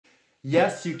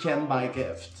Yes, you can buy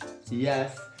gift.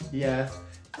 Yes, yes.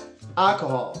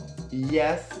 Alcohol.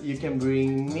 Yes, you can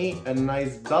bring me a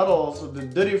nice bottle to the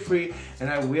duty free and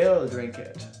I will drink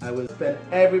it. I will spend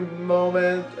every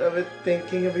moment of it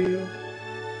thinking of you.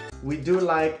 We do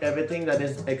like everything that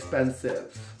is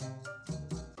expensive.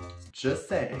 Just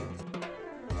saying.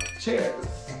 Cheers.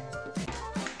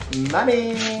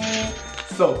 Money.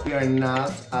 So we are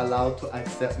not allowed to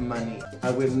accept money.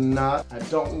 I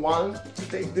don't want to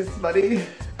take this money.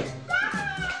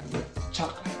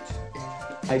 Chocolate.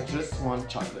 I just want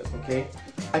chocolate, okay?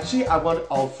 Actually, I want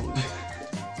all food.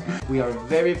 We are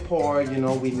very poor, you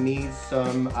know, we need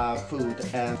some food,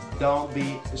 and don't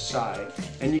be shy.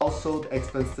 And also the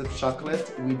expensive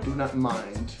chocolate, we do not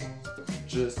mind,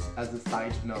 just as a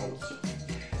side note.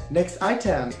 Next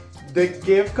item, the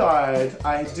gift card.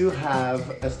 I do have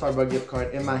a Starbucks gift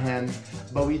card in my hand,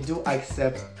 but we do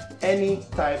accept any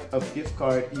type of gift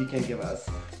card you can give us.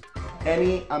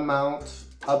 Any amount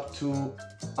up to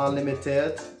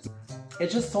unlimited.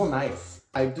 It's just so nice.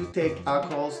 I do take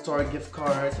alcohol store gift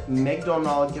card,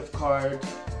 McDonald's gift card,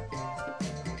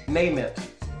 name it.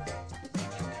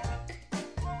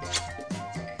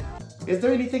 Is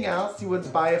there anything else you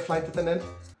would buy a flight attendant?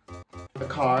 A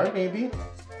car, maybe?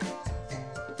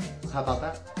 How about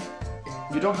that?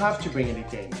 You don't have to bring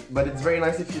anything, but it's very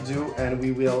nice if you do, and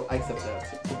we will accept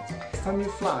that. Next time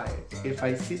you fly, if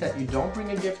I see that you don't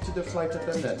bring a gift to the flight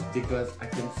attendant, because I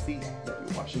can see that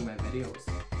you're watching my videos,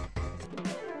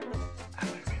 I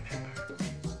will remember.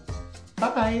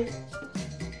 Bye-bye!